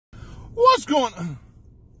What's going on?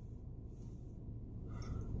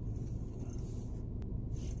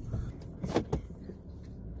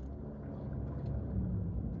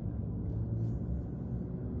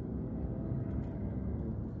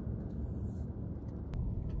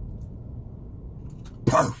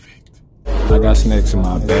 Perfect. I got SNAXX in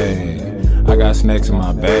my bag. I got SNAXX in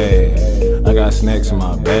my bag. I got SNAXX in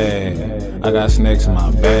my bag. I got SNAXX in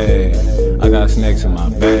my bag. I got SNAXX in my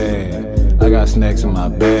bag. I got SNAXX in my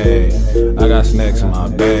bag. I got SNAXX in my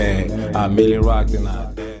bag. I immediately rocked and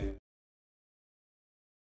I dead.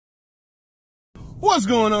 What's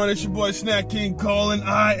going on? It's your boy Snack King calling.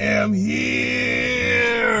 I am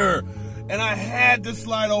here. And I had to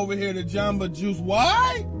slide over here to Jamba Juice.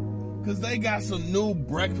 Why? Because they got some new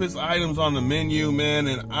breakfast items on the menu, man,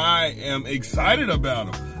 and I am excited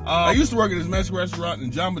about them. I used to work at this Mexican restaurant,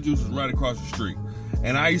 and Jamba Juice was right across the street.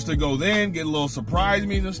 And I used to go there and get a little surprise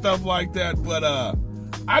meals and stuff like that, but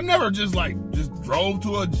I never just drove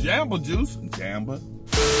to a Jamba Juice.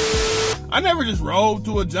 I never just rode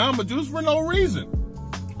to a Jamba Juice for no reason.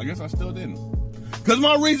 I guess I still didn't. Because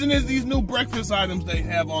my reason is these new breakfast items they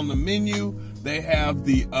have on the menu. They have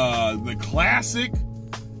the classic,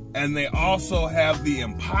 and they also have the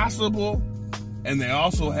Impossible, and they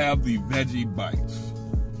also have the Veggie Bites.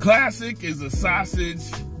 Classic is a sausage,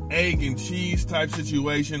 egg, and cheese type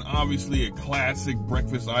situation. Obviously a classic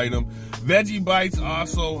breakfast item. Veggie Bites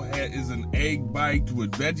also is an egg bite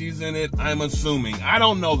with veggies in it, I'm assuming. I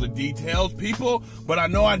don't know the details, people, but I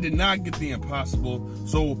know I did not get the Impossible.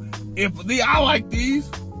 So if I like these,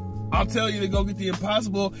 I'll tell you to go get the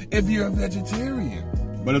Impossible if you're a vegetarian.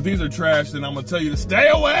 But if these are trash, then I'm gonna tell you to stay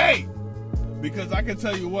away. Because I can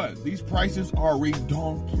tell you what, these prices are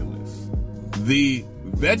redonkulous. The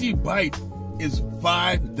Veggie Bite is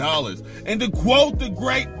 $5. And to quote the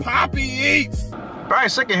great Poppy Eats. Probably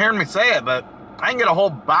sick of hearing me say it, but I can get a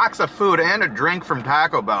whole box of food and a drink from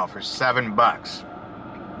Taco Bell for $7.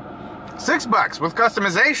 $6 with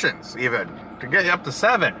customizations, even, to get you up to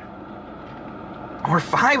 $7. Or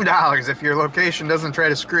 $5 if your location doesn't try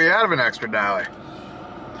to screw you out of an extra $1.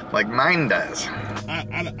 Like mine does.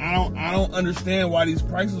 I don't understand why these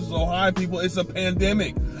prices are so high, people. It's a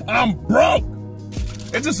pandemic. I'm broke.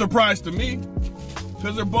 It's a surprise to me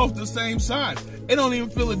because they're both the same size. It don't even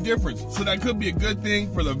feel a difference. So that could be a good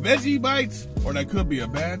thing for the Veggie Bites, or that could be a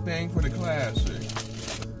bad thing for the classic.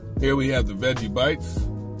 Here we have the Veggie Bites.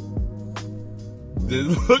 This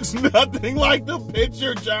looks nothing like the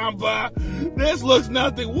picture, Jamba. This looks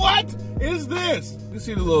nothing. What is this? You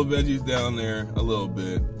see the little veggies down there a little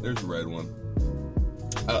bit. There's a red one.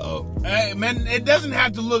 Uh-oh. Hey, man, it doesn't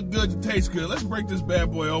have to look good to taste good. Let's break this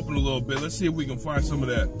bad boy open a little bit. Let's see if we can find some of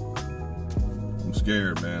that. I'm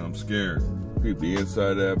scared, man. I'm scared. Peep the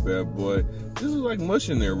inside of that bad boy. This is like mush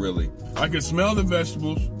in there, really. I can smell the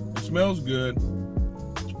vegetables. It smells good.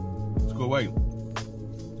 Let's go wait.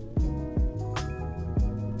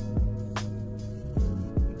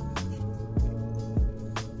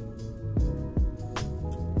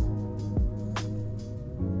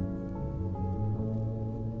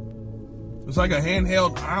 It's like a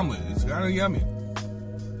handheld omelet. It's kind of yummy.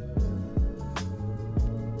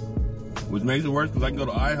 Which makes it worse because I can go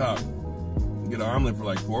to IHOP and get an omelet for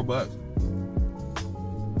like $4.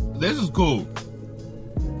 This is cool.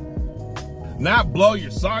 Not blow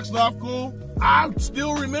your socks off cool. I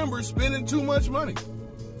still remember spending too much money.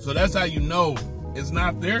 So that's how you know it's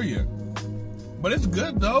not there yet. But it's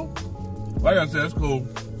good though. Like I said, it's cool.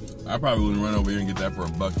 I probably wouldn't run over here and get that for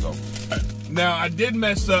 $1 though. Now, I did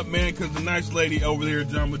mess up, man, because the nice lady over there at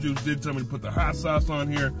Jamba Juice did tell me to put the hot sauce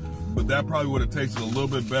on here, but that probably would have tasted a little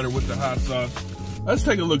bit better with the hot sauce. Let's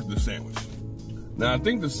take a look at the sandwich. Now, I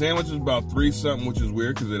think the sandwich is about $3 something, which is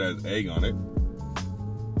weird because it has egg on it.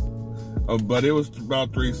 But it was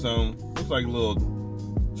about $3 something. Looks like a little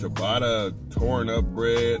ciabatta torn up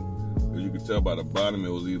bread. As you can tell by the bottom, it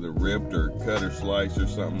was either ripped or cut or sliced or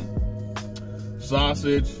something.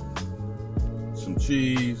 Sausage. Some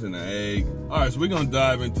cheese and an egg. All right, so we're gonna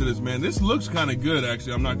dive into this, man. This looks kind of good,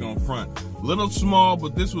 actually. I'm not gonna front. Little small,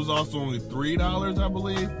 but this was also only $3, I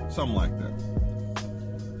believe. Something like that.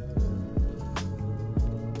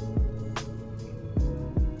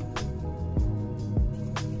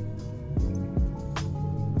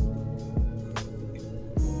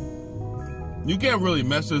 You can't really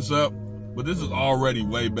mess this up, but this is already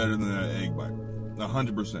way better than that egg bite.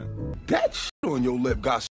 100%. That shit on your lip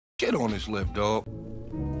got shit on his lip, dog.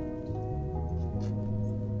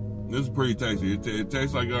 This is pretty tasty. It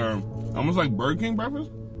tastes like almost like Burger King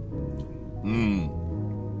breakfast.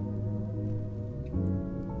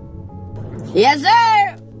 Yes,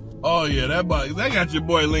 sir. Oh yeah, that got your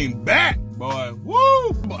boy leaned back, boy.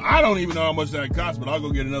 Woo! I don't even know how much that costs, but I'll go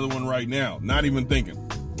get another one right now. Not even thinking.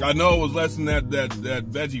 I know it was less than that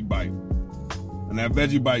Veggie bite. And that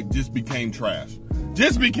Veggie bite just became trash.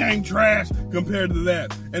 Just became trash compared to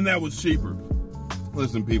that. And that was cheaper.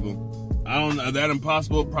 Listen, people, I don't know. That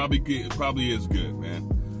Impossible probably is good, man.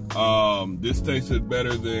 This tasted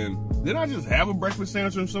better than... Did I just have a breakfast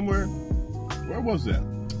sandwich from somewhere? Where was that?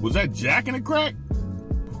 Was that Jack in the Crack?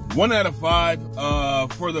 1 out of 5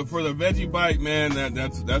 for the Veggie bite, man.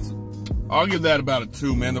 That's I'll give that about a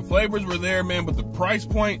 2, man. The flavors were there, man, but the price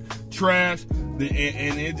point trash. And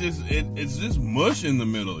it's just mush in the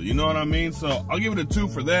middle. You know what I mean? So I'll give it a 2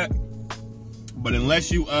 for that. But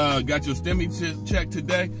unless you got your stimmy check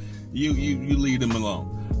today, you leave them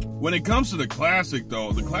alone. When it comes to the classic,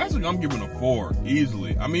 though, the classic I'm giving a 4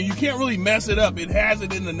 easily. I mean, you can't really mess it up. It has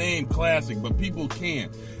it in the name classic, but people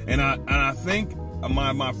can. And I think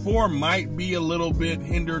my 4 might be a little bit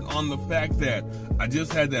hindered on the fact that I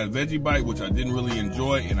just had that Veggie bite, which I didn't really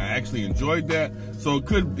enjoy, and I actually enjoyed that. So it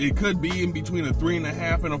could be in between a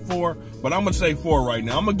 3.5 and a 4, but I'm gonna say 4 right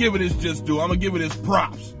now. I'm gonna give it its just due. I'm gonna give it its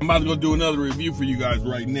props. I'm about to go do another review for you guys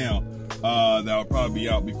right now. That'll probably be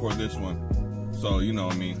out before this one. So, you know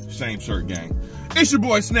what I mean, same shirt gang. It's your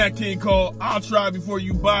boy Snack King Cole. I'll try before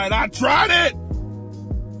you buy it. I tried it.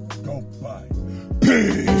 Go buy it.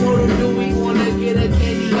 Peace. Told him, do we want to get a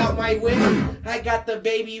candy out my way? I got the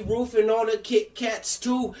Baby Ruth and all the Kit Kats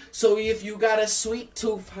too. So if you got a sweet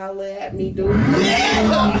tooth, holla at me, dude.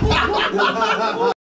 Yeah!